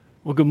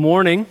Well, good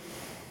morning.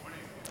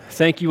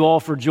 Thank you all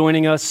for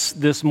joining us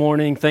this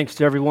morning. Thanks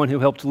to everyone who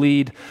helped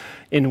lead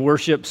in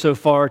worship so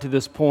far to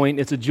this point.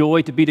 It's a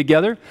joy to be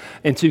together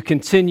and to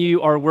continue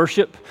our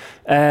worship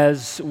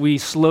as we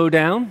slow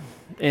down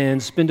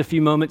and spend a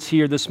few moments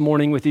here this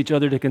morning with each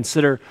other to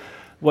consider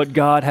what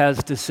God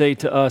has to say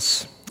to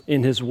us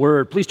in His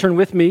Word. Please turn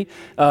with me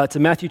to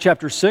Matthew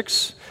chapter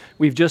 6.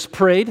 We've just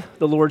prayed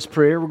the Lord's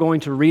Prayer. We're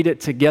going to read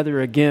it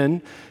together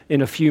again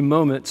in a few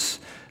moments.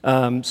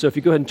 So if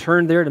you go ahead and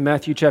turn there to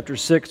Matthew chapter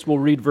 6, we'll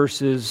read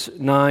verses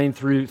 9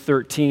 through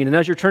 13. And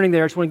as you're turning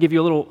there, I just want to give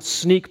you a little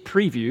sneak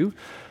preview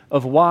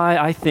of why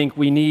I think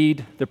we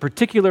need the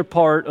particular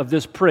part of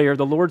this prayer,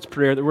 the Lord's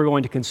Prayer, that we're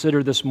going to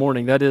consider this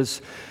morning. That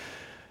is,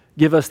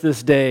 give us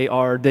this day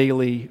our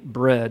daily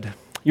bread.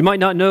 You might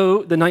not know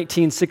the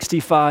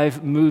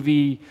 1965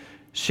 movie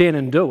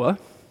Shenandoah.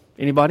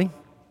 Anybody?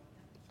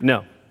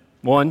 No.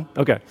 One?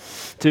 Okay.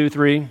 Two,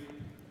 three.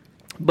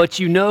 But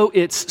you know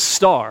its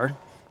star.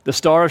 The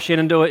star of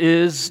Shenandoah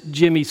is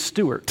Jimmy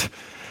Stewart.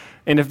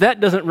 And if that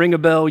doesn't ring a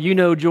bell, you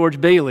know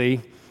George Bailey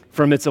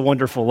from It's a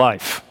Wonderful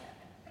Life.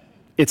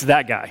 It's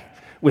that guy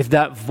with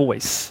that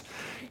voice.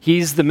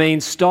 He's the main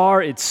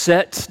star. It's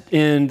set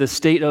in the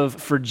state of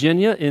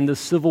Virginia in the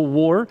Civil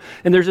War.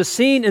 And there's a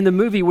scene in the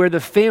movie where the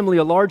family,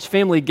 a large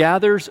family,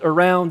 gathers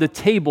around the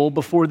table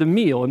before the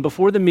meal. And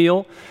before the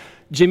meal,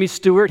 Jimmy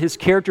Stewart, his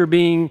character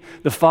being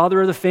the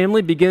father of the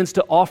family, begins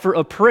to offer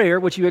a prayer,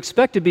 which you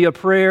expect to be a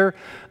prayer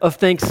of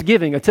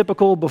thanksgiving, a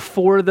typical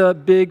before the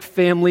big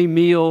family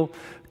meal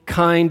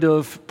kind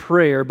of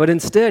prayer. But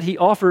instead, he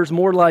offers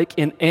more like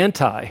an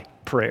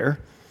anti-prayer.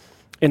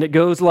 And it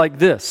goes like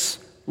this: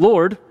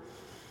 Lord,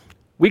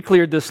 we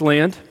cleared this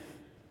land,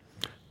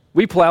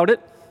 we plowed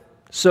it,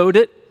 sowed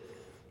it,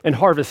 and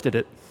harvested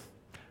it.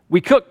 We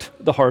cooked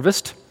the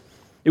harvest.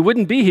 It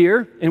wouldn't be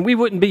here, and we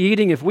wouldn't be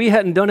eating if we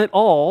hadn't done it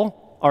all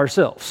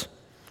ourselves.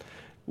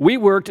 We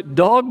worked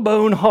dog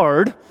bone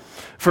hard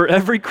for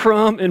every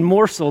crumb and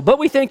morsel, but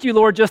we thank you,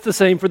 Lord, just the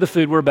same for the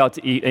food we're about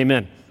to eat.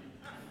 Amen.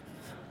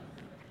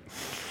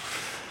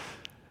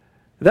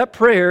 That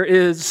prayer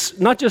is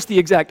not just the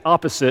exact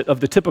opposite of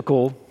the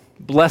typical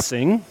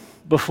blessing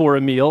before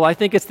a meal. I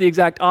think it's the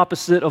exact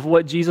opposite of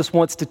what Jesus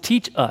wants to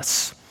teach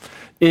us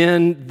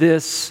in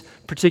this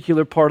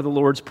particular part of the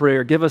Lord's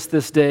Prayer. Give us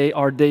this day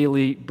our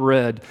daily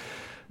bread.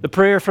 The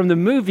prayer from the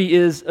movie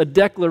is a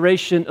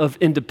declaration of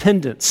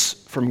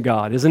independence from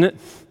God, isn't it?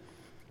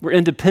 We're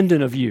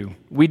independent of you.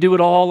 We do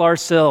it all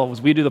ourselves.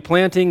 We do the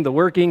planting, the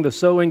working, the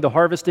sowing, the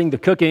harvesting, the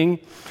cooking.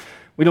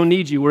 We don't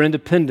need you. We're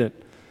independent.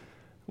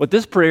 What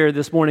this prayer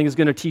this morning is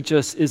going to teach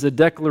us is a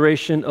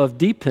declaration of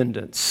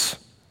dependence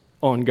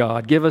on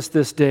God. Give us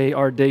this day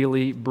our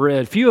daily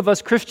bread. Few of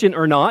us, Christian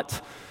or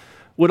not,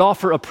 would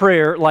offer a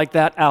prayer like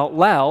that out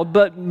loud,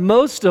 but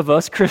most of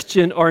us,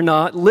 Christian or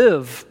not,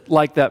 live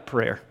like that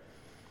prayer.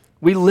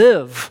 We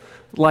live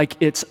like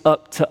it's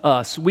up to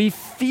us. We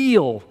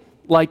feel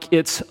like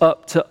it's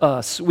up to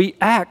us. We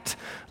act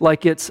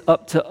like it's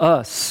up to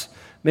us.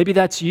 Maybe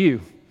that's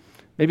you.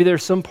 Maybe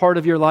there's some part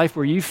of your life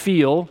where you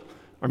feel,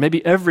 or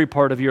maybe every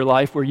part of your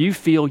life where you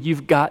feel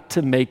you've got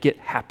to make it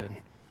happen.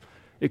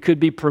 It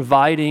could be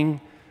providing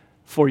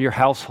for your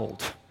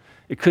household.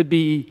 It could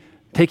be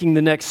taking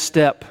the next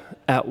step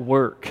at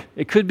work.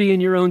 It could be in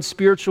your own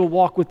spiritual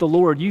walk with the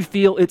Lord. You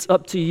feel it's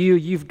up to you.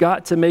 You've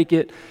got to make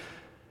it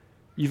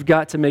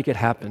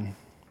happen.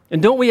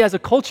 And don't we as a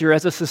culture,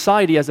 as a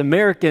society, as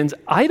Americans,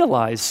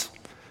 idolize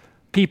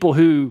people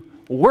who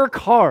work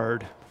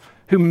hard,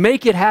 who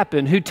make it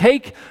happen, who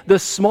take the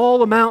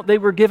small amount they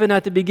were given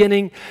at the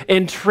beginning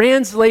and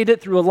translate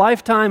it through a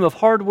lifetime of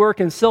hard work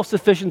and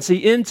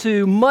self-sufficiency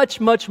into much,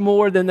 much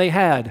more than they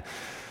had.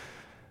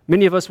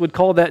 Many of us would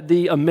call that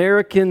the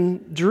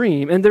American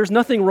dream. And there's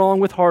nothing wrong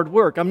with hard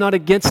work. I'm not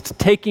against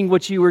taking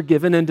what you were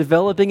given and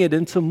developing it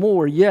into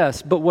more,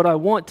 yes. But what I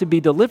want to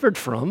be delivered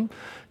from,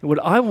 and what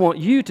I want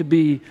you to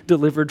be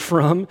delivered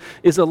from,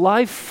 is a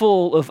life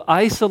full of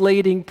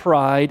isolating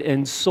pride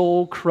and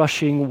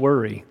soul-crushing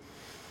worry.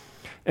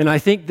 And I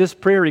think this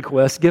prayer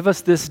request, give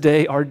us this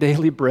day our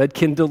daily bread,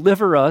 can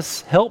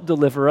help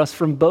deliver us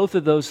from both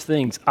of those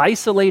things.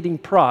 Isolating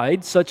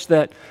pride, such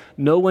that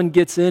no one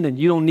gets in and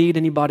you don't need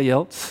anybody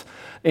else,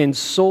 and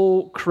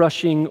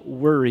soul-crushing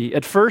worry.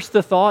 At first,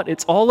 the thought,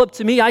 it's all up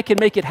to me, I can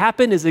make it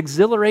happen, is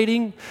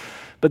exhilarating,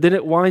 but then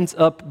it winds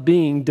up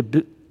being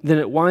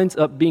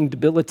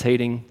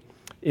debilitating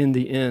in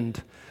the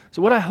end.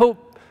 So what I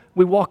hope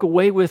we walk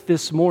away with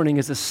this morning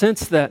is a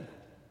sense that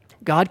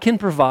God can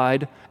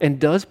provide and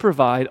does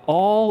provide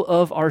all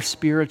of our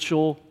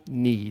spiritual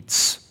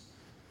needs.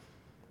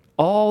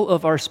 All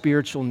of our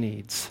spiritual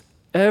needs.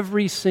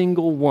 Every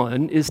single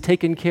one is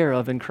taken care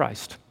of in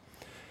Christ.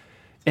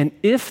 And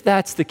if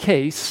that's the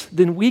case,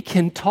 then we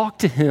can talk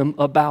to Him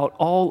about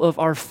all of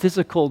our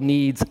physical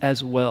needs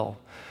as well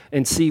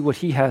and see what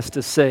He has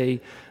to say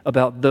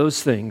about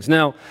those things.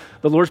 Now,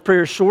 the Lord's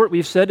Prayer is short.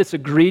 We've said it's a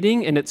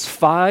greeting and it's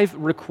 5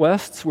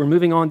 requests. We're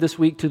moving on this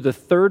week to the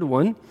third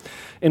one.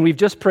 And we've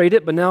just prayed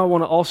it, but now I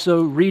want to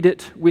also read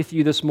it with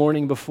you this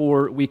morning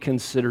before we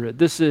consider it.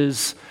 This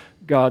is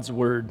God's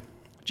Word.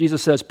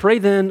 Jesus says, "Pray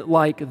then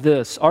like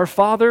this, Our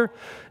Father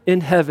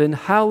in heaven,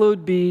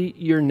 hallowed be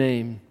your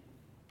name.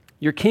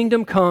 Your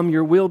kingdom come,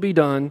 your will be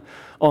done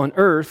on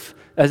earth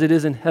as it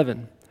is in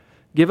heaven.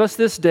 Give us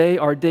this day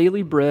our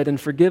daily bread, and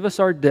forgive us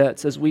our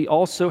debts as we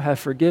also have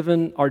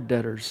forgiven our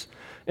debtors.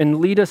 And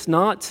lead us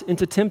not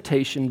into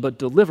temptation, but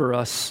deliver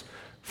us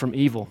from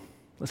evil."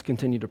 Let's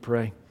continue to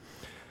pray.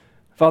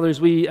 Father,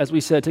 as we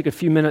said, take a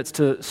few minutes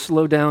to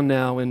slow down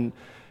now, and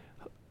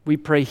we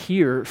pray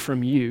hear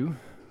from you.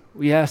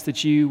 We ask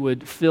that you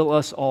would fill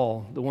us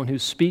all, the one who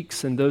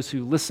speaks and those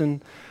who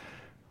listen,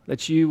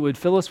 that you would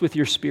fill us with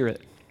your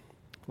Spirit.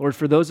 Lord,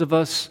 for those of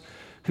us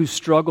who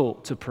struggle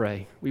to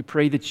pray, we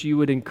pray that you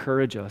would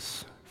encourage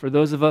us. For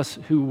those of us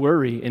who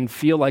worry and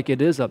feel like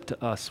it is up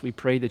to us, we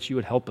pray that you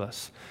would help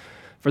us.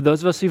 For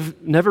those of us who've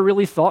never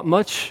really thought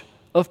much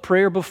of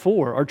prayer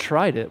before or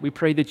tried it, we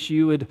pray that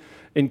you would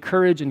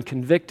encourage and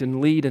convict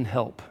and lead and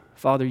help.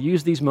 Father,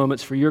 use these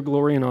moments for your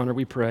glory and honor,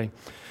 we pray.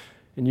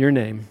 In your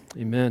name,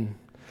 amen.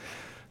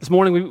 This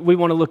morning, we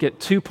want to look at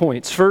 2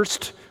 points.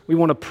 First, we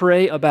want to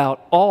pray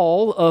about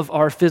all of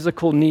our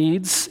physical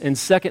needs, and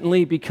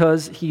secondly,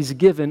 because he's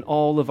given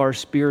all of our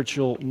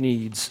spiritual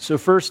needs. So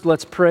first,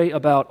 let's pray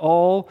about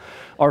all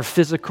our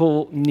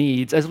physical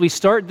needs. As we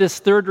start this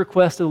third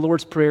request of the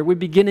Lord's Prayer, we're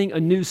beginning a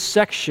new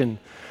section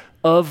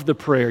of the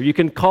prayer. You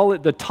can call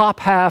it the top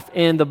half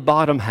and the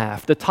bottom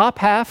half. The top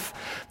half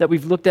that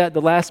we've looked at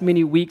the last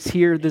many weeks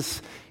here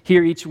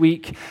each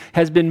week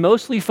has been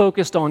mostly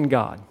focused on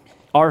God.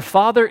 Our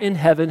Father in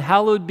heaven,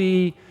 hallowed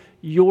be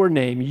your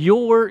name.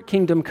 Your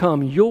kingdom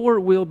come. Your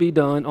will be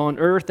done on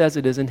earth as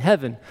it is in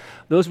heaven.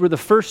 Those were the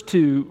first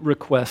 2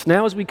 requests.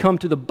 Now as we come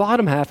to the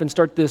bottom half and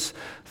start this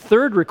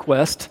third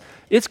request,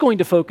 it's going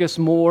to focus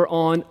more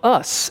on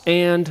us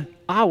and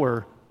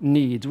our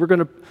needs. We're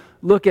going to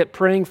look at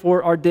praying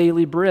for our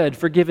daily bread,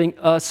 forgiving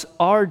us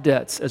our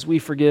debts as we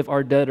forgive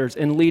our debtors,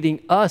 and leading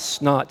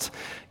us not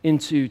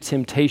into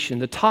temptation.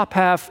 The top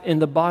half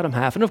and the bottom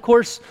half. And of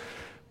course,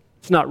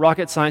 it's not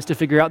rocket science to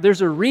figure out.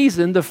 There's a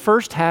reason the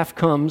first half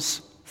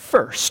comes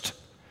first.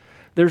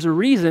 There's a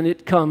reason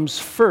it comes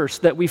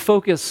first, that we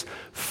focus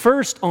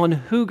first on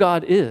who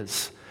God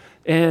is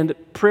and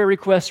prayer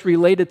requests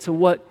related to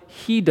what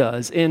he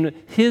does in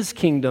his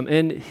kingdom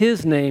and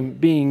his name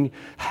being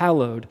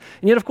hallowed.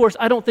 And yet, of course,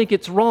 I don't think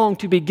it's wrong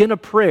to begin a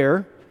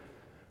prayer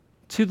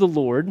to the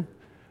Lord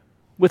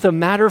with a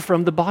matter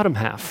from the bottom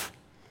half.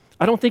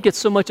 I don't think it's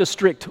so much a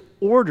strict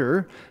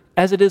order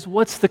as it is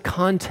what's the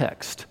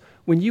context.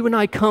 When you and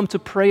I come to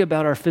pray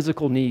about our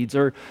physical needs,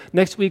 or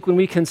next week when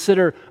we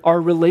consider our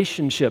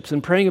relationships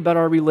and praying about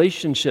our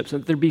relationships,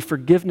 that there be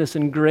forgiveness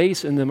and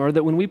grace in them, or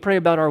that when we pray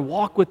about our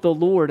walk with the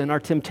Lord and our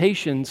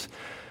temptations,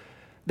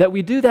 that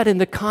we do that in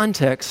the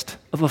context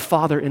of a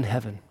Father in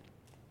heaven.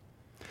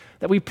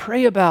 That we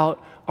pray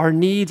about our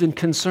needs and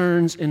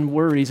concerns and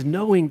worries,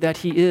 knowing that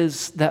he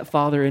is that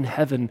Father in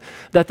heaven.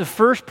 That the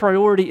first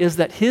priority is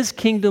that his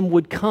kingdom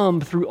would come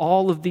through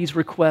all of these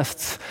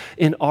requests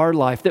in our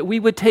life. That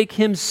we would take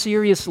him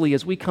seriously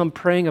as we come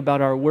praying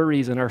about our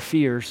worries and our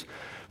fears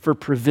for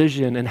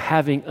provision and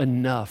having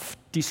enough.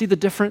 Do you see the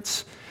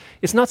difference?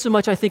 It's not so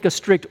much, I think, a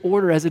strict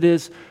order as it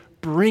is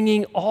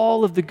bringing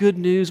all of the good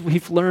news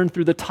we've learned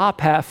through the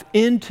top half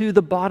into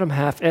the bottom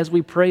half as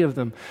we pray of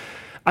them.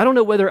 I don't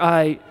know whether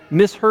I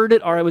misheard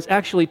it or I was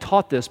actually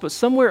taught this, but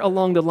somewhere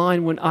along the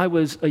line when I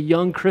was a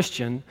young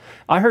Christian,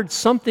 I heard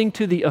something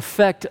to the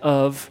effect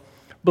of,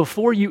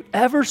 before you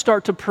ever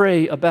start to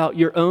pray about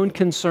your own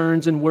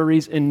concerns and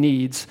worries and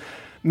needs,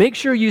 make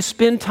sure you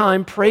spend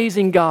time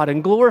praising God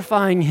and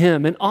glorifying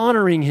him and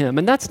honoring him.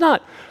 And that's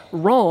not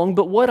wrong,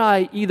 but what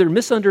I either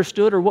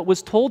misunderstood or what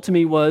was told to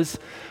me was,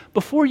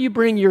 before you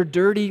bring your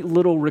dirty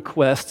little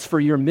requests for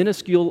your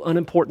minuscule,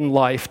 unimportant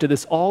life to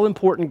this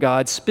all-important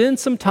God, spend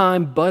some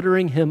time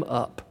buttering him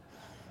up.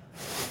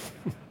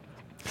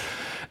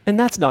 And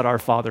that's not our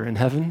Father in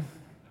heaven.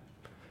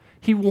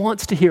 He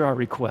wants to hear our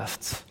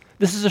requests.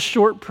 This is a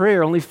short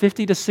prayer, only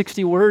 50 to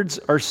 60 words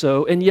or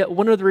so, and yet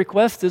one of the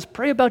requests is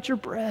pray about your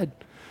bread.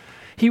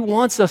 He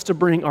wants us to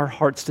bring our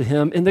hearts to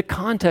him in the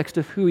context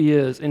of who he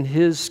is and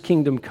his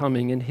kingdom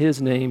coming and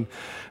his name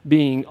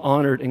being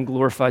honored and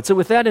glorified. So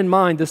with that in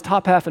mind, this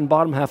top half and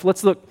bottom half,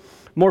 let's look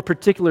more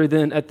particularly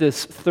then at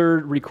this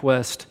third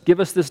request. Give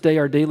us this day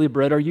our daily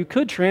bread, or you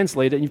could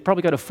translate it, and you've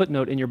probably got a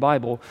footnote in your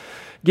Bible.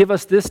 Give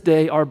us this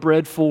day our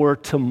bread for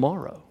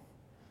tomorrow.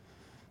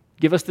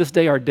 Give us this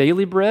day our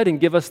daily bread, and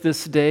give us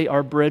this day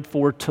our bread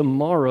for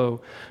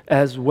tomorrow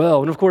as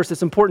well. And of course,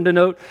 it's important to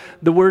note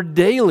the word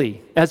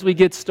daily as we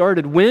get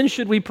started. When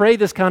should we pray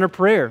this kind of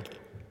prayer?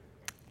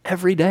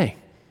 Every day.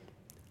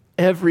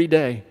 Every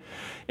day.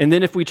 And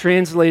then if we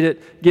translate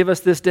it, give us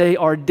this day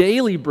our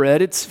daily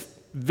bread, it's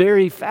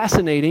very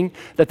fascinating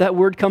that that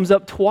word comes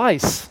up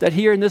twice, that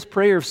here in this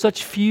prayer of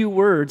such few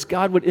words,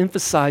 God would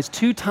emphasize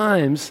 2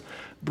 times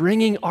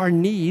bringing our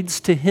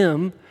needs to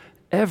him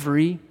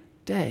every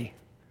day.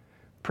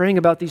 Praying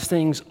about these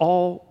things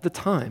all the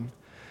time.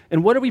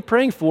 And what are we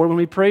praying for when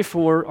we pray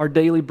for our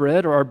daily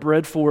bread or our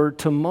bread for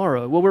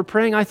tomorrow? Well, we're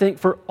praying, I think,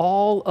 for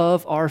all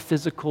of our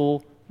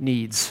physical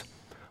needs.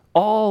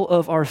 all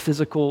of our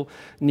physical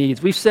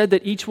needs. We've said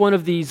that each one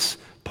of these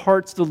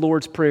parts of the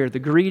Lord's Prayer, the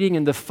greeting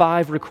and the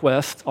 5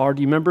 requests are,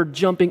 do you remember,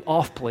 jumping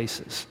off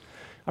places?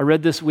 I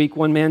read this week,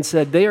 one man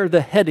said, they are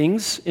the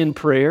headings in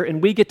prayer,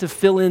 and we get to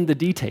fill in the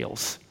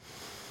details.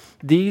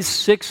 These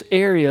 6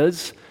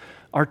 areas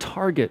are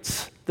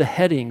targets, the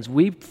headings.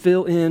 We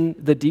fill in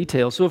the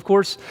details. So, of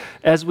course,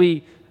 as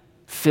we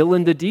fill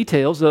in the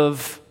details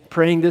of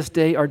praying this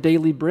day our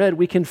daily bread,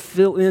 we can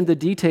fill in the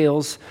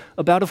details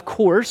about, of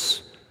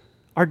course,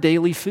 our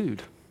daily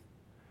food.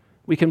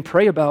 We can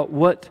pray about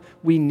what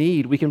we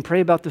need. We can pray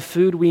about the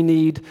food we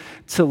need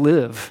to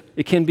live.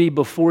 It can be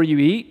before you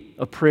eat,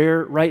 a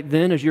prayer right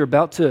then as you're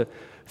about to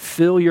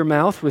fill your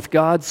mouth with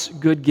God's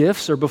good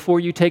gifts, or before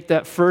you take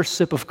that first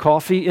sip of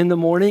coffee in the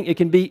morning. It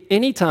can be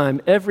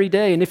anytime, every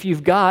day. And if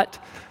you've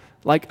got,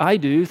 like I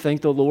do,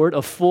 thank the Lord,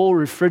 a full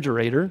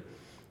refrigerator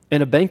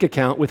and a bank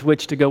account with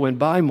which to go and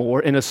buy more,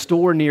 and a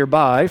store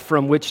nearby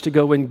from which to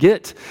go and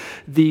get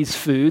these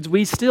foods,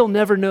 we still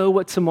never know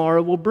what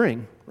tomorrow will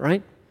bring,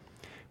 right?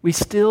 We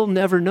still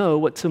never know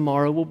what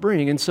tomorrow will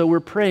bring. And so we're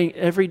praying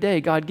every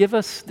day, God, give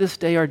us this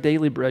day our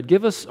daily bread.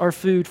 Give us our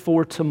food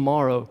for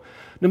tomorrow.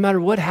 No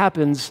matter what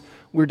happens,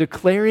 we're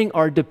declaring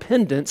our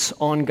dependence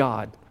on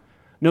God.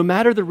 No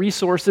matter the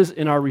resources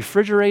in our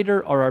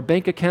refrigerator or our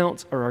bank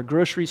accounts or our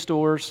grocery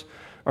stores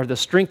or the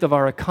strength of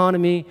our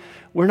economy,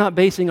 we're not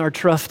basing our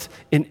trust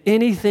in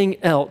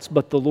anything else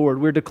but the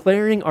Lord. We're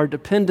declaring our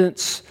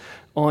dependence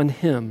on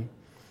Him.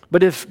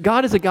 But if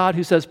God is a God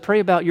who says, pray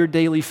about your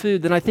daily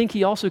food, then I think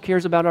He also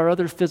cares about our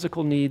other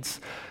physical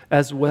needs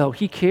as well.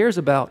 He cares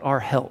about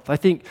our health. I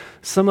think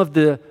some of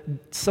the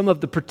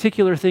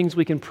particular things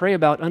we can pray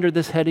about under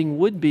this heading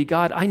would be,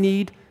 God, I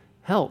need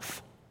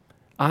health.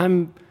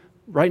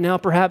 Right now,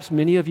 perhaps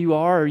many of you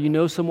are, or you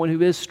know someone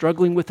who is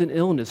struggling with an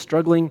illness,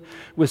 struggling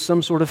with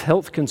some sort of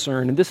health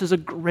concern. And this is a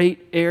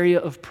great area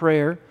of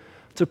prayer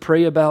to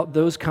pray about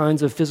those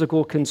kinds of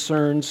physical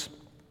concerns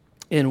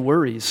and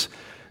worries.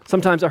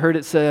 Sometimes I heard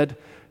it said,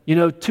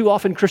 too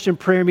often Christian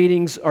prayer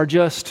meetings are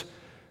just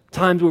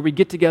times where we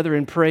get together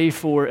and pray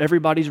for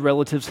everybody's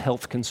relatives'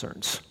 health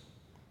concerns.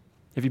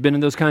 Have you been in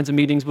those kinds of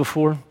meetings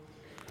before?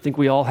 I think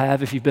we all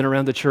have if you've been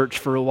around the church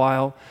for a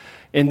while.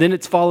 And then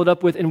it's followed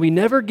up with, and we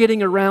never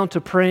getting around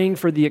to praying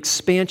for the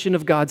expansion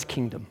of God's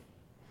kingdom.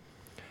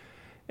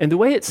 And the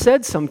way it's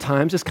said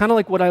sometimes is kind of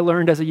like what I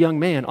learned as a young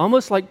man,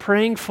 almost like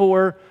praying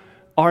for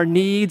our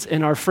needs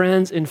and our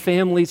friends' and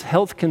families'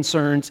 health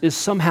concerns is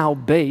somehow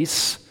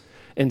base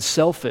and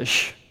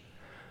selfish.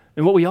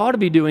 And what we ought to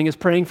be doing is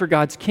praying for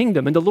God's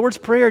kingdom. And the Lord's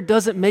Prayer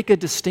doesn't make a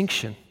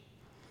distinction.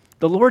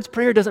 The Lord's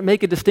Prayer doesn't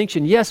make a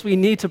distinction. Yes, we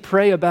need to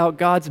pray about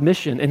God's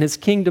mission and His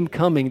kingdom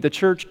coming, the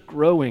church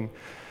growing,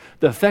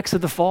 the effects of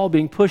the fall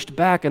being pushed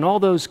back, and all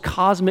those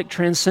cosmic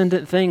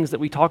transcendent things that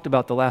we talked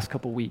about the last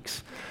couple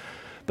weeks.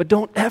 But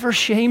don't ever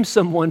shame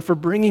someone for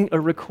bringing a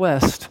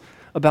request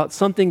about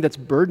something that's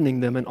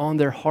burdening them and on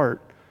their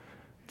heart,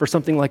 for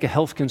something like a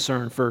health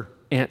concern for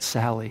Aunt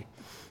Sally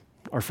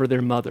or for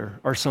their mother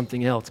or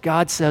something else.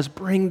 God says,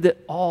 bring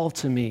it all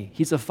to me.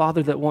 He's a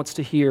Father that wants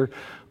to hear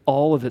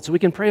all of it. So we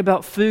can pray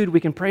about food,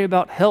 we can pray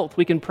about health,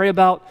 we can pray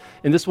about,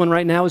 and this one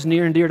right now is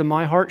near and dear to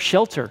my heart,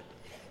 shelter.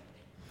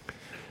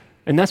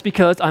 And that's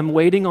because I'm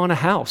waiting on a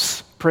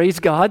house. Praise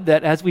God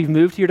that as we've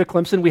moved here to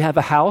Clemson, we have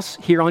a house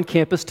here on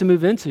campus to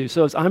move into.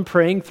 So as I'm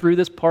praying through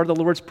this part of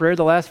the Lord's Prayer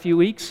the last few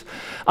weeks,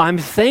 I'm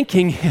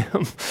thanking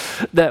Him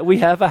that we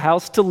have a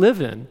house to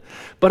live in.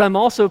 But I'm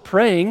also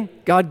praying,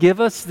 God, give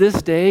us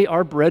this day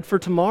our bread for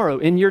tomorrow.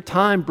 In your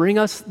time, bring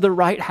us the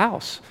right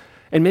house.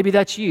 And maybe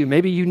that's you.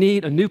 Maybe you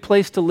need a new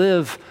place to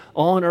live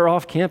on or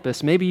off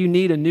campus. Maybe you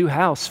need a new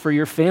house for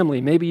your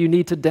family. Maybe you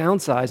need to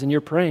downsize and you're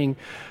praying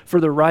for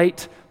the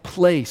right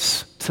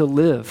place to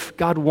live.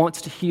 God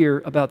wants to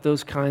hear about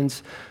those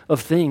kinds of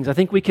things. I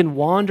think we can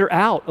wander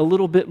out a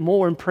little bit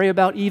more and pray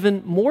about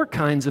even more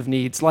kinds of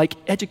needs, like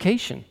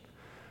education.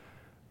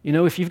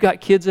 If you've got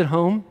kids at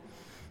home,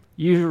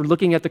 you're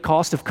looking at the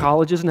cost of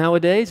colleges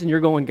nowadays, and you're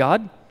going,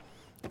 God,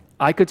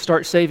 I could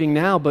start saving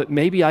now, but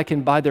maybe I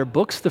can buy their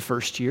books the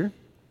first year.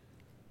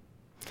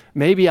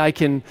 Maybe I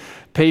can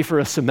pay for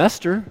a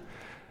semester.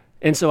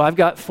 And so I've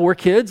got 4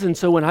 kids, and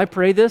so when I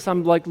pray this,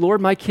 I'm like, Lord,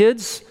 my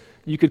kids,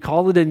 you could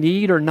call it a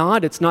need or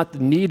not. It's not the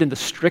need in the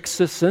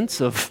strictest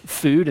sense of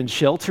food and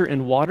shelter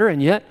and water.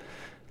 And yet,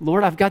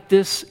 Lord, I've got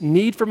this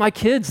need for my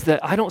kids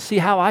that I don't see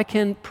how I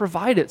can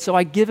provide it. So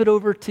I give it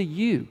over to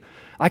you.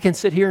 I can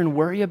sit here and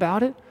worry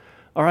about it,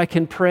 or I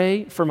can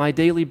pray for my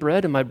daily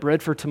bread and my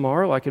bread for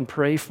tomorrow. I can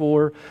pray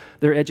for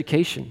their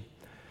education.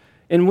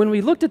 And when we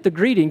looked at the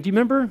greeting, do you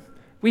remember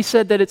we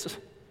said that it's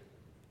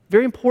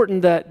very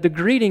important that the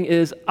greeting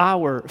is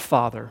our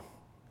Father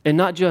and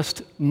not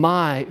just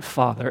my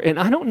Father. And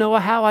I don't know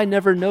how I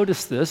never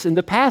noticed this. In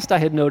the past, I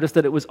had noticed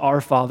that it was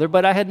our Father,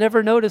 but I had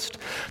never noticed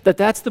that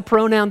that's the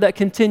pronoun that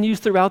continues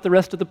throughout the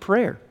rest of the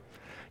prayer.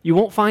 You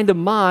won't find a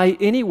my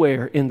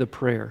anywhere in the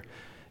prayer.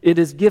 It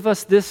is, give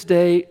us this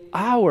day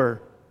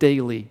our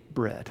daily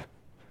bread.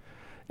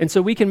 And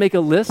so we can make a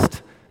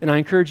list, and I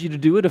encourage you to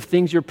do it, of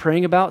things you're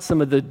praying about,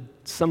 some of the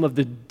some of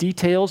the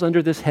details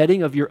under this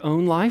heading of your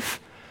own life.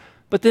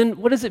 But then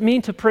what does it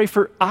mean to pray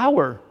for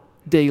our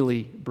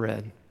daily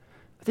bread?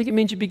 I think it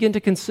means you begin to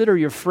consider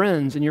your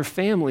friends and your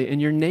family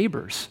and your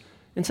neighbors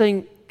and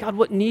saying, God,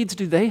 what needs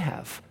do they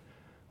have?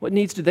 What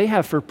needs do they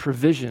have for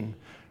provision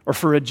or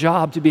for a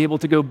job to be able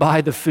to go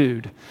buy the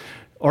food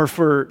or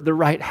for the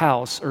right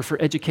house or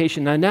for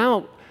education?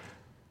 Now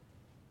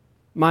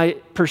my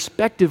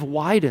perspective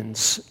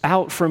widens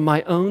out from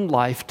my own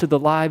life to the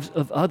lives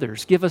of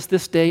others. Give us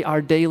this day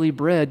our daily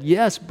bread.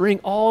 Yes, bring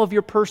all of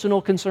your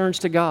personal concerns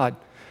to God.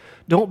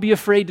 Don't be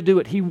afraid to do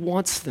it. He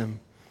wants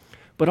them.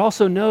 But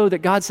also know that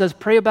God says,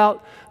 pray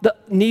about the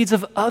needs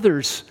of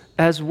others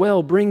as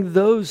well. Bring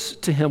those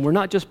to Him. We're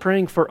not just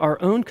praying for our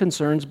own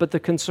concerns, but the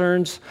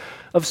concerns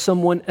of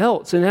someone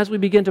else. And as we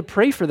begin to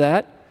pray for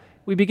that,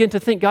 we begin to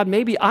think, God,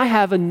 maybe I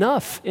have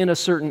enough in a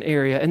certain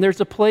area, and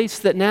there's a place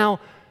that now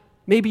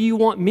maybe you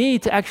want me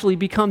to actually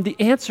become the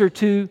answer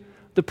to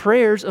the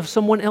prayers of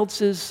someone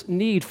else's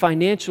need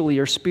financially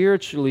or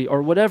spiritually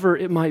or whatever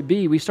it might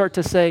be. We start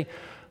to say,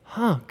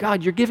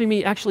 God, you're giving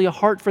me actually a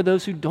heart for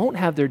those who don't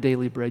have their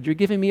daily bread. You're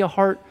giving me a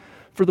heart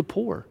for the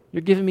poor.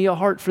 You're giving me a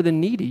heart for the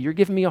needy. You're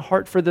giving me a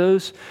heart for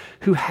those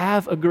who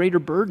have a greater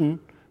burden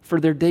for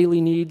their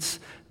daily needs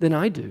than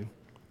I do.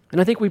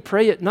 And I think we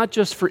pray it not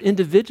just for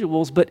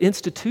individuals, but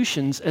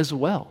institutions as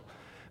well.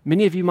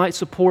 Many of you might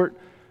support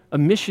a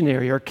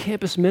missionary or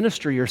campus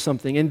ministry or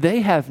something, and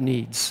they have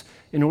needs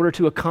in order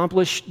to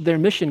accomplish their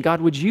mission.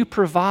 God, would you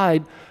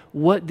provide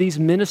what these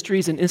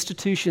ministries and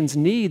institutions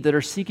need that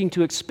are seeking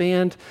to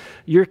expand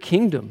your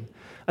kingdom?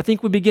 I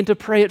think we begin to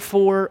pray it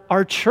for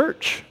our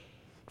church,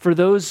 for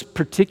those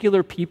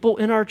particular people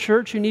in our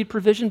church who need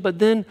provision, but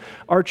then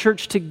our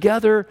church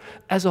together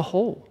as a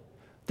whole.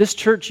 This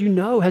church,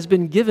 has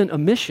been given a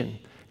mission.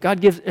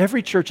 God gives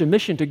every church a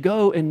mission to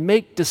go and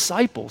make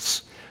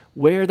disciples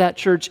where that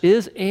church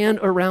is and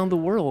around the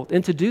world.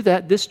 And to do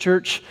that, this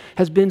church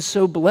has been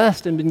so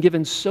blessed and been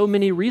given so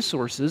many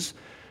resources,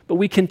 but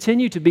we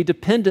continue to be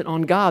dependent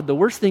on God. The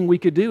worst thing we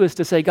could do is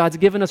to say, God's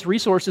given us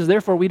resources,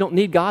 therefore we don't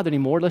need God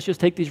anymore. Let's just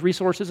take these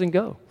resources and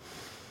go.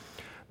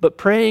 But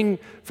praying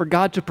for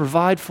God to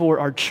provide for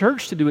our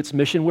church to do its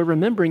mission, we're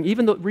remembering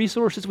even the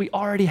resources we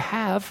already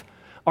have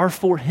are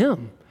for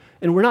Him.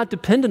 And we're not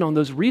dependent on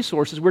those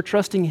resources. We're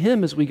trusting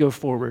Him as we go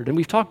forward. And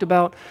we've talked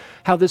about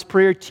how this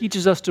prayer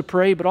teaches us to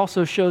pray, but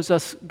also shows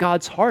us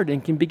God's heart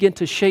and can begin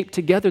to shape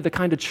together the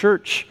kind of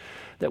church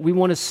that we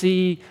want to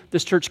see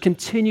this church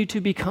continue to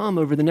become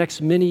over the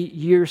next many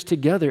years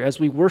together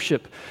as we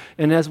worship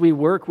and as we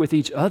work with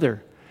each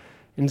other.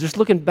 And just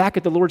looking back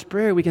at the Lord's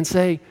Prayer, we can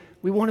say,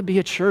 we want to be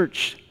a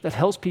church that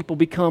helps people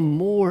become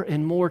more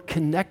and more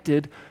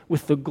connected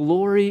with the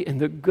glory and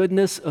the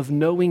goodness of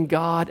knowing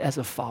God as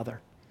a Father.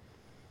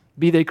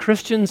 Be they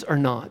Christians or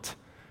not,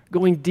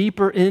 going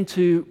deeper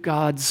into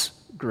God's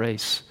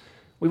grace.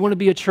 We want to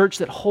be a church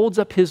that holds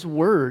up His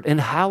word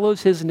and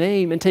hallows His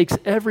name and takes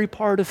every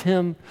part of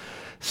Him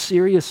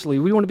seriously.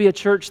 We want to be a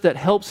church that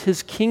helps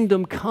His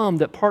kingdom come,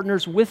 that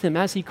partners with Him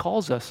as He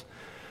calls us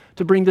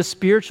to bring the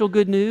spiritual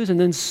good news and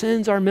then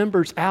sends our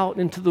members out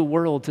into the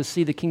world to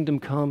see the kingdom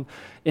come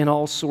in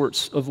all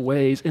sorts of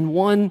ways. And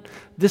one,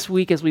 this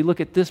week as we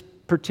look at this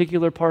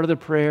particular part of the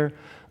prayer,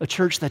 a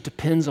church that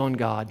depends on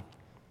God,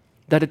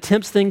 that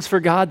attempts things for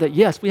God that,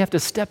 yes, we have to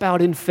step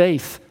out in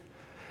faith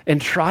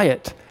and try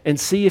it and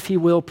see if He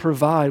will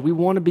provide. We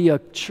want to be a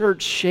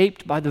church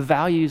shaped by the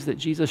values that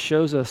Jesus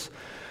shows us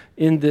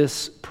in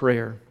this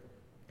prayer.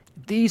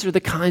 These are the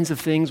kinds of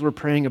things we're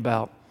praying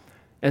about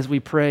as we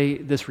pray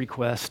this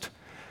request.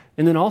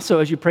 And then also,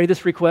 as you pray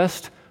this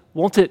request,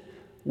 won't it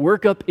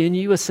work up in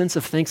you a sense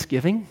of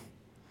thanksgiving?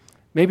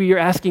 Maybe you're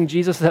asking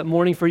Jesus that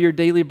morning for your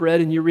daily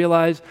bread and you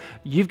realize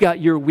you've got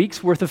your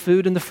week's worth of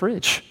food in the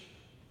fridge.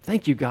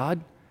 Thank you,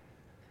 God.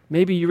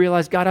 Maybe you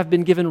realize, God, I've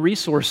been given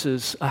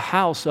resources, a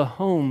house, a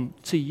home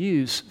to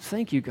use.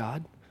 Thank you,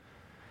 God.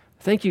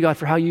 Thank you, God,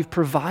 for how you've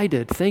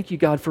provided. Thank you,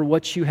 God, for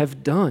what you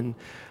have done.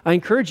 I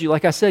encourage you,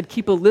 like I said,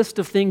 keep a list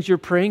of things you're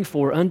praying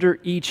for under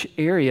each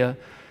area.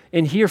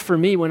 And here for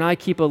me, when I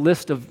keep a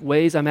list of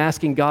ways I'm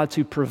asking God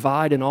to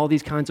provide in all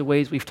these kinds of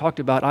ways we've talked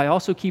about, I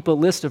also keep a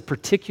list of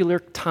particular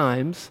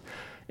times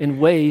and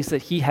ways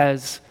that He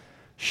has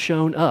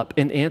shown up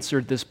and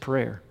answered this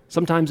prayer,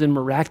 sometimes in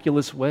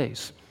miraculous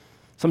ways.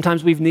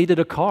 Sometimes we've needed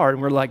a car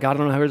and we're like, God, I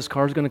don't know where this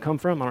car is going to come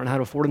from. I don't know how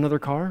to afford another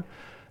car.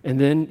 And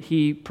then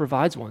He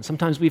provides one.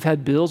 Sometimes we've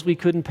had bills we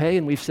couldn't pay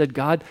and we've said,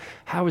 God,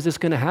 how is this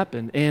going to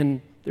happen?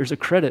 And there's a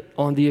credit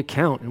on the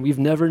account and we've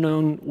never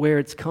known where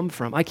it's come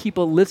from. I keep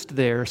a list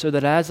there so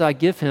that as I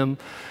give Him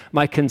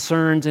my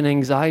concerns and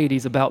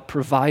anxieties about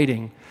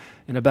providing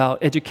and about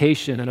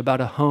education and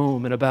about a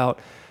home and about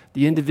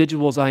the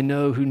individuals I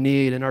know who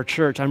need in our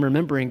church, I'm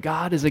remembering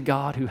God is a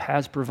God who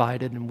has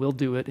provided and will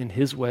do it in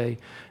His way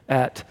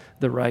at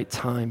the right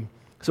time.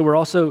 So we're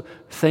also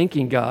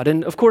thanking God.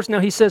 And of course, now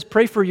He says,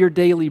 pray for your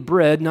daily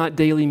bread, not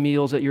daily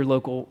meals at your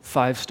local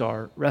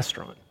 5-star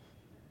restaurant.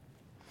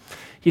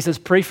 He says,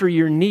 pray for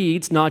your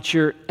needs, not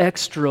your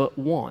extra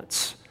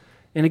wants.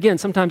 And again,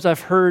 sometimes I've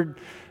heard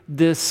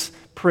this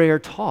prayer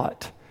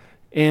taught.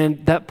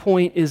 And that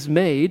point is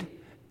made,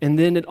 and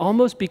then it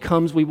almost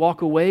becomes we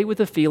walk away with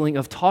a feeling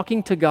of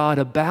talking to God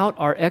about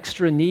our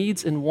extra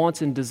needs and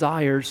wants and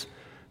desires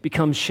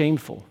becomes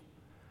shameful.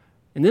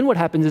 And then what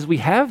happens is we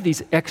have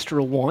these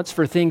extra wants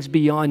for things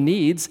beyond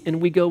needs,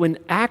 and we go and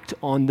act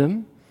on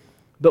them,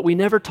 but we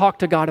never talk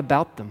to God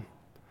about them.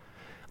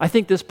 I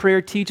think this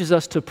prayer teaches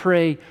us to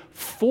pray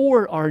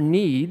for our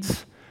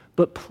needs,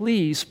 but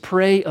please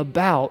pray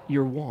about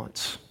your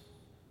wants.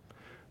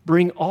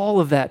 Bring all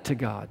of that to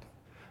God.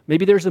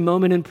 Maybe there's a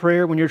moment in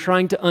prayer when you're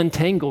trying to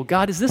untangle,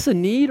 God, is this a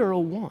need or a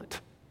want?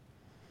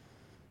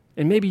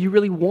 And maybe you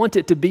really want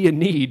it to be a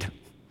need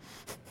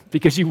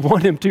because you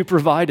want Him to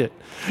provide it.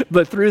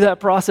 But through that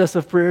process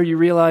of prayer, you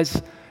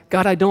realize,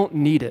 God, I don't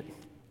need it,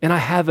 and I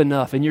have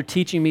enough, and you're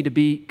teaching me to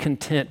be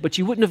content. But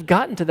you wouldn't have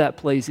gotten to that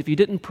place if you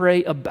didn't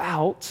pray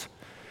about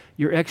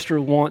your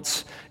extra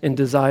wants and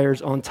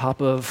desires on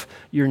top of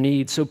your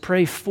needs. So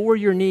pray for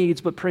your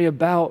needs, but pray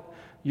about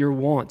your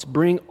wants.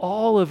 Bring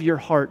all of your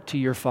heart to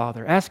your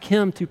Father. Ask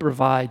Him to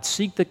provide.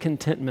 Seek the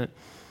contentment.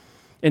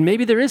 And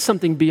maybe there is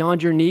something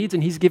beyond your needs,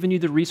 and He's given you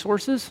the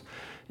resources.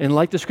 And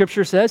like the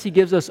Scripture says, He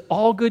gives us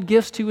all good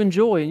gifts to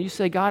enjoy. And you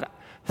say, God,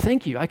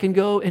 thank you. I can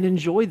go and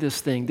enjoy this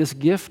thing, this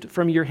gift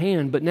from your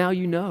hand. But now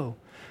you know.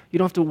 You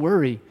don't have to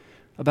worry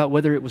about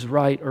whether it was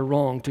right or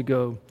wrong to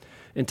go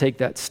and take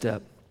that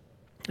step.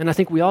 And I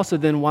think we also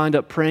then wind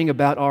up praying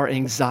about our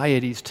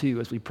anxieties too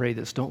as we pray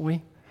this, don't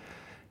we?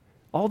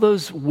 All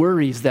those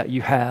worries that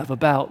you have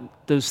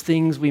about those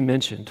things we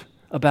mentioned,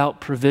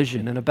 about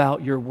provision and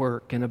about your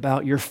work and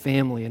about your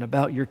family and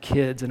about your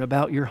kids and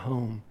about your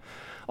home.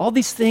 All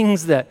these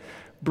things that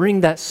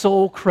bring that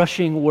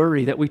soul-crushing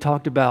worry that we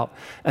talked about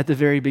at the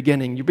very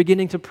beginning. You're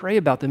beginning to pray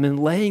about them and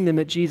laying them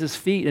at Jesus'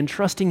 feet and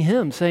trusting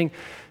Him, saying,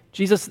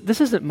 Jesus,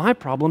 this isn't my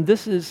problem,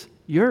 this is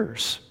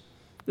yours.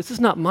 This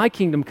is not my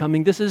kingdom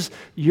coming, this is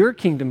your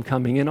kingdom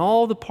coming. And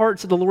all the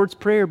parts of the Lord's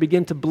Prayer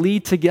begin to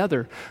bleed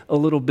together a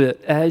little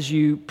bit as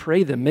you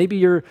pray them. Maybe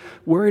you're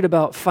worried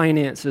about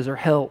finances or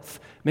health.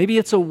 Maybe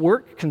it's a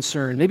work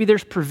concern. Maybe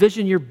there's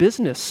provision your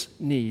business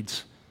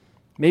needs.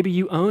 Maybe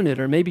you own it,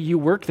 or maybe you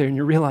work there and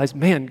you realize,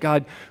 man,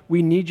 God,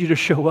 we need you to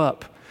show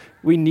up.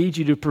 We need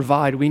you to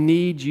provide. We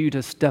need you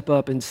to step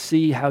up and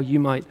see how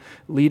you might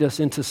lead us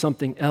into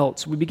something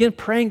else. We begin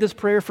praying this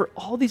prayer for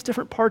all these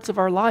different parts of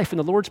our life, and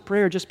the Lord's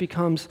Prayer just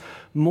becomes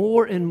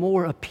more and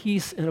more a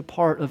piece and a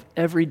part of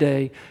every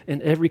day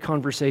and every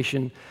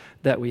conversation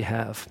that we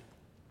have.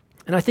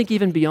 And I think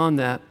even beyond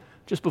that,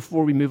 just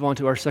before we move on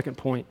to our second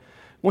point,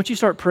 once you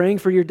start praying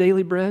for your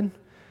daily bread,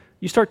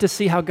 you start to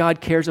see how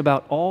God cares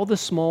about all the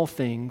small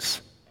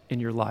things in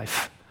your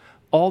life.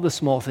 All the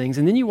small things,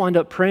 and then you wind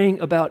up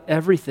praying about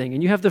everything,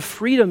 and you have the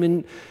freedom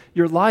in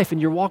your life and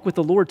your walk with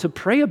the Lord to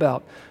pray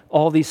about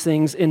all these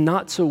things and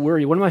not so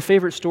worry. One of my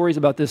favorite stories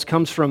about this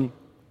comes from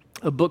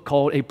a book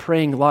called A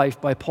Praying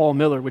Life by Paul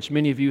Miller, which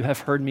many of you have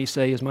heard me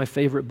say is my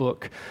favorite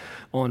book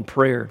on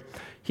prayer.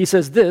 He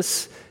says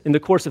this, in the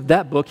course of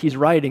that book he's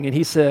writing, and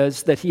he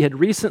says that he had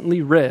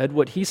recently read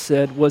what he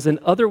said was an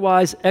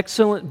otherwise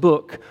excellent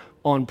book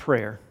on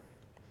prayer,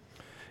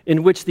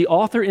 in which the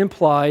author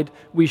implied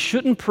we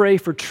shouldn't pray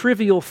for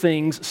trivial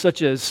things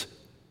such as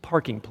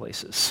parking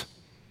places.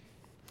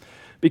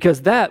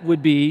 Because that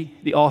would be,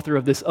 the author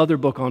of this other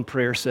book on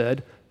prayer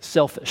said,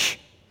 selfish.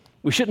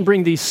 We shouldn't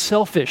bring these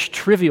selfish,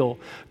 trivial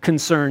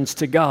concerns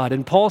to God.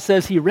 And Paul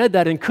says he read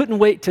that and couldn't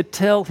wait to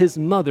tell his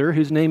mother,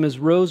 whose name is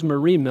Rose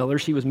Marie Miller.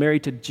 She was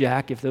married to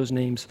Jack, if those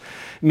names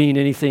mean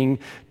anything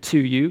to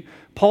you.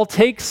 Paul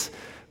takes,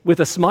 with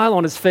a smile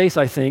on his face,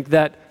 I think,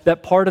 that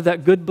part of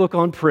that good book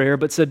on prayer,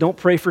 but said don't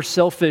pray for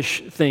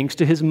selfish things,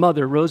 to his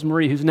mother, Rose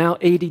Marie, who's now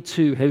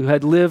 82, who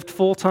had lived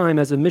full-time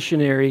as a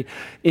missionary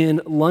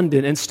in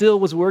London and still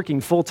was working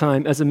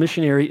full-time as a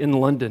missionary in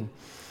London.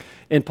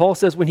 And Paul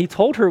says when he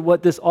told her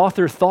what this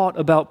author thought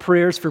about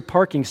prayers for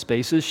parking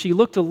spaces, she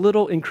looked a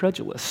little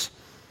incredulous.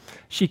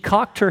 She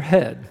cocked her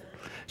head.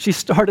 She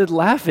started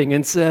laughing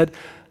and said,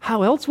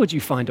 "How else would you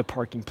find a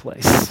parking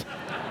place?"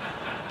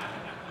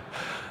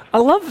 I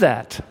love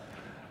that.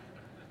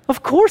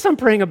 Of course I'm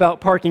praying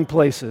about parking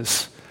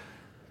places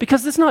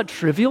because it's not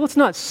trivial. It's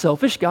not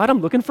selfish. God,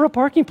 I'm looking for a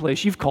parking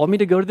place. You've called me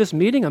to go to this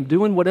meeting. I'm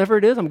doing whatever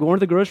it is. I'm going to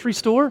the grocery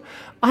store.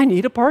 I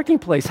need a parking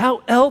place.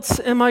 How else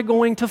am I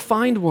going to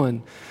find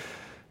one?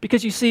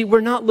 Because you see,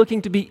 we're not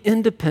looking to be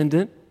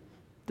independent.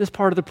 This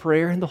part of the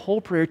prayer and the whole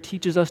prayer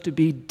teaches us to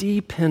be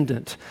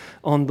dependent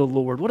on the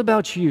Lord. What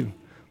about you?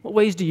 What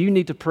ways do you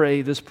need to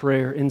pray this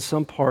prayer in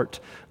some part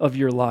of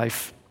your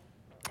life?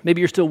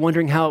 Maybe you're still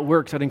wondering how it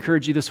works. I'd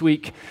encourage you this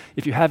week,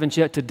 if you haven't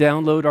yet, to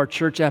download our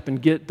church app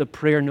and get the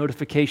prayer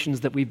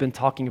notifications that we've been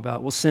talking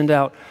about. We'll send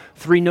out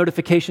 3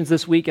 notifications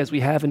this week as we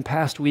have in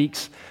past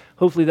weeks.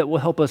 Hopefully that will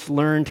help us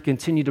learn to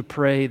continue to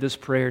pray this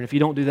prayer. And if you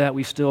don't do that,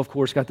 we still, of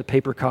course, got the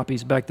paper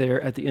copies back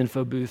there at the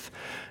info booth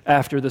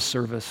after the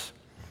service.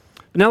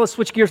 But now let's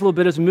switch gears a little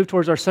bit as we move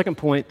towards our second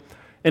point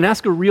and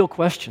ask a real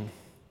question.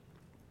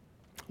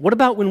 What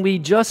about when we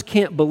just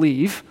can't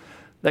believe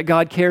that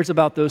God cares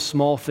about those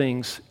small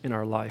things in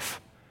our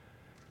life?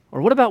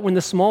 Or what about when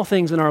the small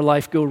things in our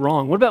life go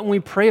wrong? What about when we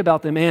pray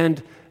about them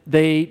and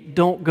they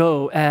don't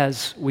go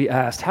as we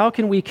asked? How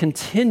can we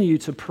continue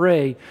to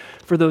pray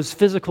for those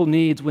physical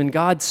needs when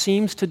God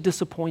seems to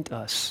disappoint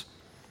us?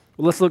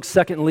 Well, let's look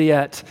secondly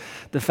at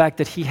the fact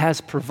that he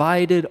has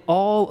provided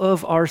all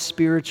of our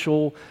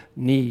spiritual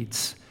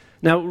needs.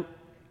 Now,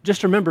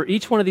 just remember,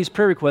 each one of these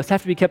prayer requests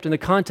have to be kept in the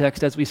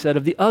context, as we said,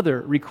 of the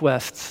other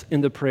requests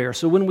in the prayer.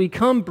 So when we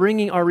come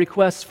bringing our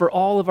requests for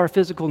all of our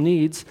physical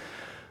needs,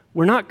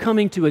 we're not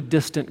coming to a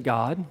distant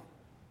God.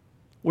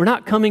 We're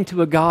not coming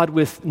to a God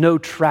with no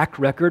track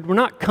record. We're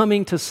not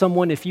coming to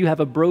someone, if you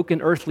have a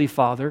broken earthly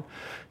father,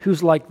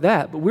 who's like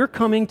that. But we're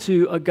coming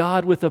to a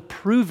God with a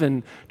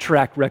proven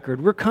track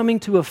record. We're coming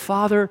to a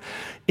Father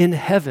in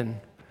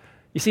heaven.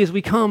 You see, as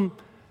we've come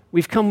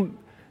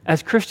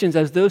as Christians,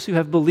 as those who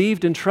have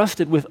believed and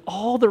trusted with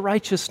all the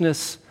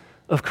righteousness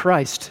of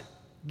Christ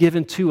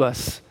given to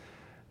us,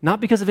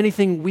 not because of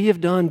anything we have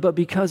done, but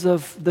because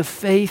of the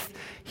faith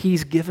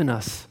he's given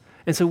us.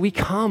 And so we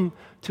come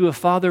to a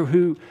Father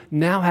who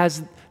now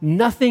has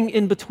nothing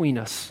in between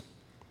us.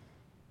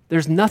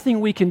 There's nothing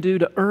we can do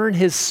to earn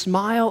his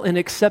smile and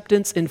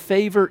acceptance and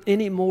favor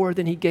any more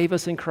than he gave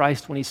us in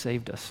Christ when he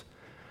saved us.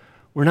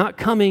 We're not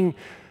coming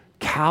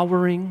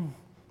cowering.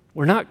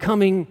 We're not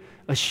coming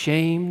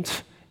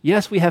ashamed.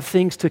 Yes, we have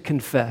things to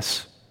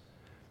confess,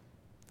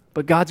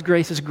 but God's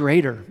grace is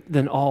greater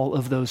than all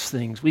of those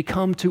things. We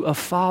come to a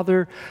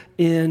Father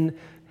in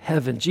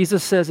heaven.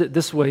 Jesus says it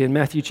this way in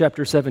Matthew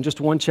chapter 7,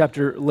 just one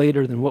chapter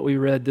later than what we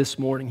read this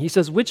morning. He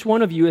says, "Which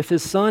one of you, if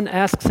his son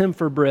asks him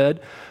for bread,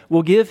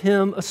 will give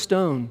him a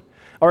stone?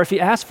 Or if he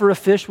asks for a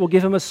fish, will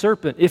give him a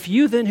serpent? If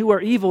you then who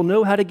are evil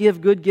know how to give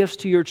good gifts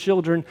to your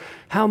children,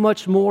 how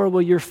much more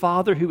will your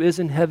Father who is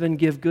in heaven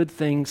give good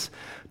things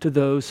to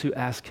those who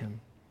ask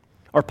him?"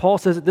 Or Paul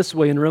says it this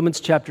way in Romans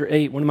chapter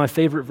 8, one of my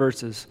favorite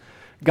verses.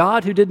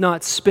 "God, who did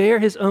not spare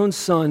his own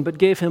son, but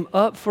gave him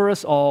up for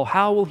us all,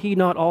 how will he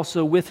not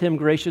also with him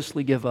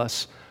graciously give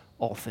us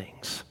all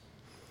things?"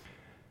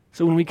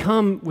 So when we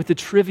come with the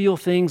trivial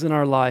things in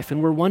our life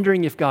and we're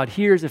wondering if God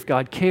hears, if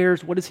God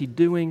cares, what is he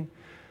doing?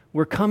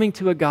 We're coming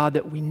to a God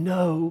that we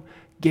know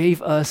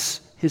gave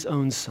us his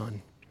own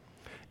son.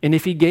 And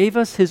if he gave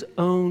us his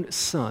own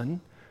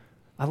son,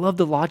 I love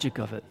the logic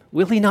of it.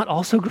 Will he not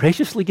also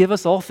graciously give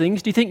us all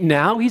things? Do you think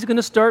now he's going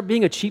to start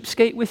being a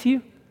cheapskate with you?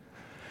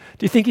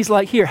 Do you think he's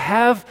like, here,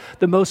 have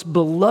the most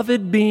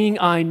beloved being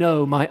I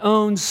know, my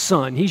own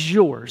son. He's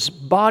yours,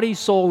 body,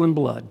 soul, and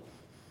blood.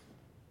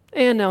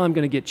 And now I'm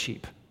going to get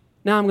cheap.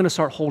 Now I'm going to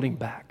start holding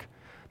back.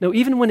 No,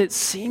 even when it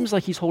seems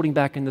like he's holding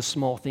back in the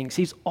small things,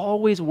 he's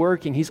always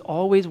working. He's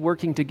always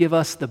working to give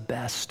us the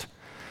best.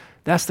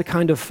 That's the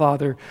kind of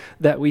Father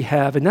that we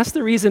have. And that's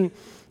the reason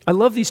I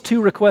love these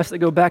two requests that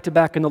go back to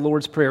back in the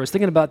Lord's Prayer. I was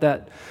thinking about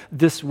that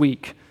this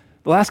week.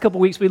 The last couple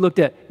of weeks we looked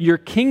at, your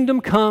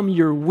kingdom come,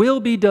 your will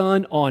be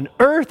done on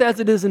earth as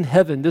it is in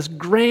heaven, this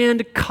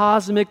grand,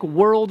 cosmic,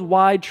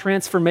 worldwide,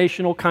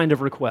 transformational kind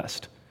of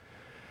request.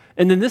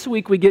 And then this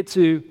week we get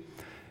to,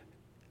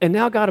 and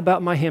now God,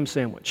 about my ham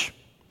sandwich,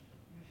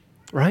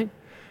 right?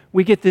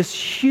 We get this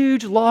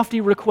huge,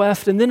 lofty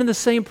request, and then in the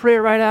same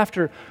prayer right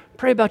after,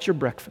 pray about your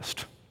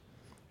breakfast.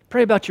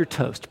 Pray about your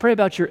toast. Pray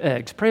about your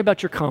eggs. Pray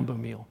about your combo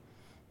meal.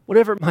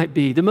 Whatever it might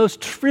be, the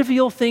most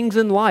trivial things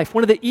in life.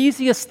 One of the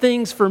easiest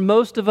things for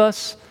most of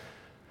us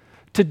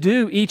to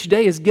do each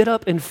day is get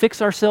up and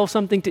fix ourselves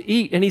something to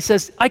eat. And he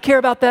says, I care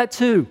about that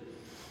too.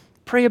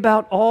 Pray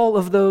about all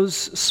of those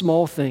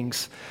small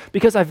things.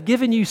 Because I've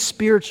given you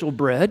spiritual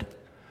bread,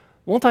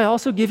 won't I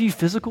also give you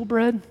physical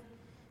bread?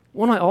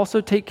 Won't I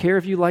also take care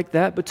of you like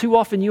that? But too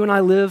often you and I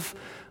live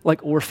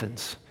like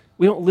orphans.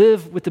 We don't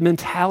live with the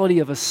mentality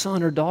of a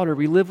son or daughter.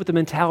 We live with the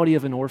mentality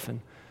of an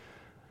orphan.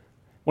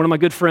 One of my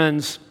good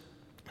friends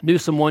knew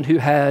someone who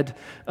had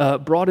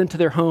brought into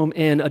their home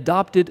an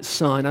adopted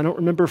son. I don't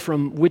remember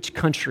from which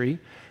country.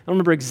 I don't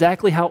remember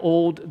exactly how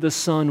old the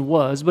son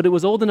was, but it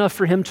was old enough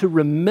for him to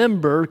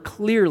remember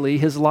clearly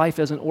his life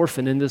as an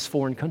orphan in this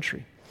foreign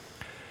country.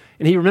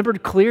 And he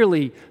remembered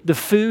clearly the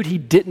food he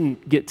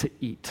didn't get to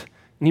eat.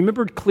 And he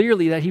remembered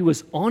clearly that he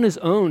was on his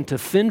own to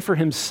fend for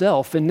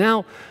himself. And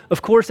now,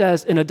 of course,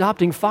 as an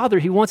adopting father,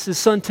 he wants his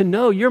son to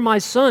know, you're my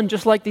son,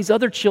 just like these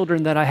other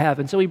children that I have.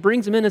 And so he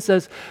brings him in and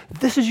says,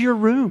 this is your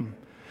room.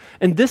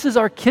 And this is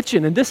our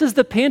kitchen. And this is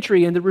the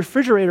pantry and the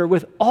refrigerator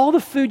with all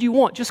the food you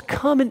want. Just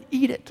come and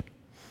eat it.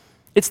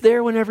 It's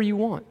there whenever you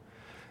want.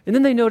 And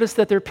then they notice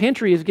that their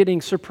pantry is getting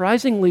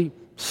surprisingly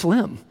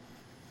slim.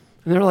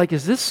 And they're like,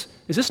 is this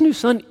new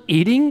son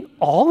eating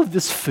all of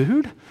this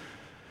food?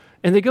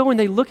 And they go and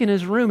they look in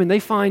his room and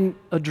they find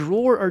a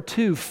drawer or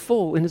two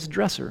full in his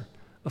dresser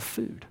of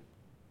food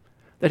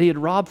that he had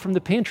robbed from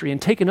the pantry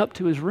and taken up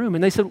to his room.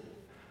 And they said,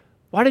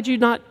 why did you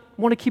not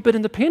want to keep it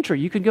in the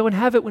pantry? You can go and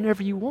have it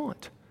whenever you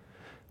want.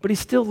 But he's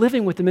still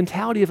living with the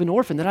mentality of an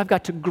orphan that I've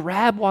got to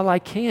grab while I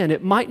can.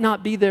 It might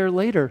not be there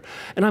later,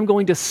 and I'm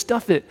going to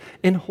stuff it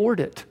and hoard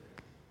it.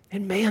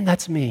 And man,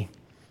 that's me.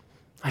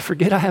 I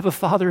forget I have a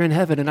Father in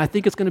heaven, and I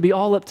think it's going to be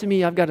all up to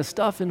me. I've got to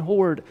stuff and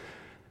hoard.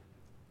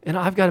 And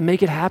I've got to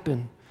make it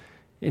happen.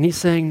 And he's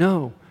saying,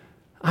 no,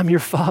 I'm your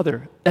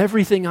Father.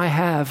 Everything I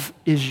have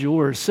is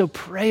yours. So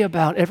pray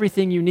about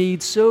everything you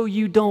need so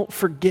you don't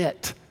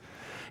forget.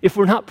 If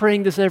we're not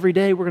praying this every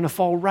day, we're going to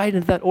fall right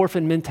into that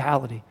orphan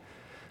mentality.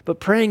 But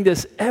praying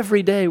this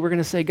every day, we're going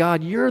to say,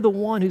 God, you're the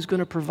one who's going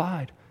to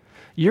provide.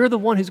 You're the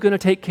one who's going to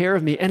take care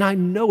of me. And I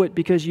know it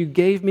because you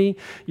gave me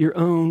your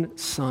own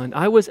son.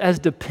 I was as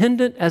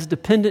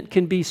dependent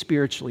can be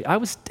spiritually. I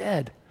was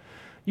dead.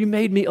 You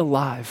made me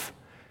alive.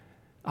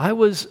 I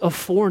was a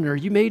foreigner.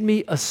 You made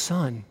me a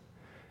son.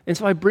 And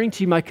so I bring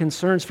to you my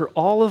concerns for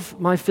all of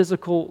my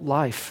physical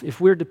life.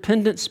 If we're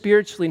dependent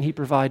spiritually and he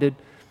provided,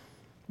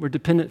 we're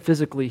dependent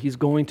physically. He's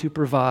going to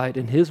provide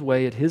in his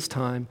way at his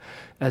time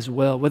as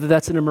well, whether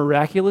that's in a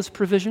miraculous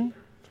provision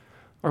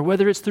or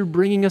whether it's through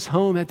bringing us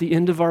home at the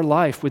end of our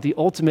life with the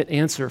ultimate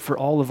answer for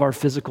all of our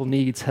physical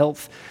needs,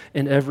 health,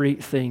 and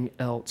everything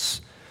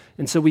else.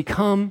 And so we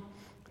come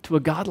to a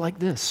God like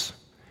this.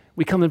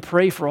 We come and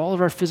pray for all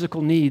of our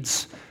physical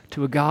needs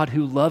to a God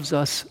who loves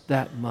us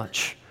that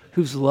much,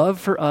 whose love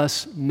for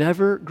us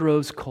never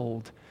grows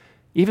cold,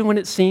 even when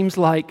it seems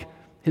like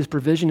his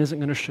provision isn't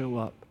going to show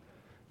up.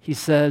 He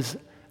says,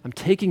 I'm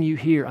taking you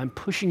here, I'm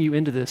pushing you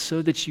into this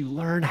so that you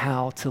learn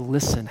how to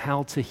listen,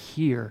 how to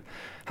hear,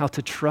 how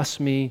to trust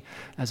me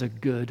as a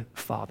good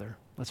Father.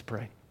 Let's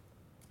pray.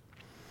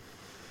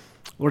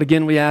 Lord,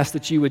 again, we ask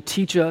that you would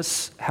teach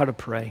us how to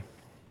pray.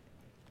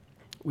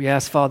 We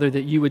ask, Father,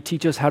 that you would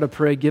teach us how to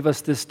pray. Give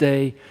us this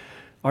day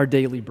our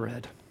daily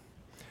bread.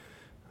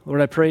 Lord,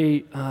 I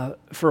pray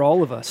for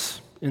all of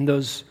us in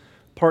those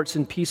parts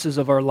and pieces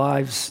of our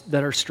lives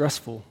that are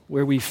stressful,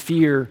 where we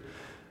fear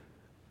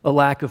a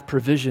lack of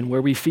provision,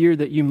 where we fear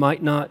that you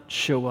might not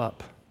show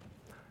up.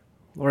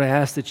 Lord, I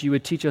ask that you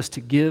would teach us to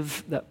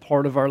give that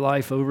part of our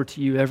life over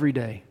to you every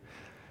day,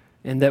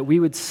 and that we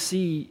would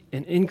see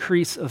an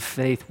increase of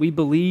faith. We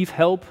believe,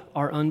 help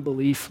our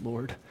unbelief,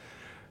 Lord,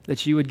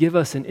 that you would give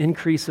us an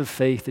increase of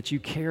faith, that you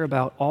care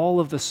about all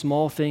of the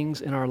small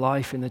things in our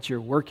life and that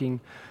you're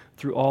working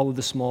through all of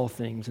the small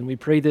things. And we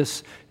pray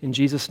this in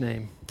Jesus'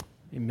 name.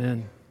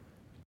 Amen.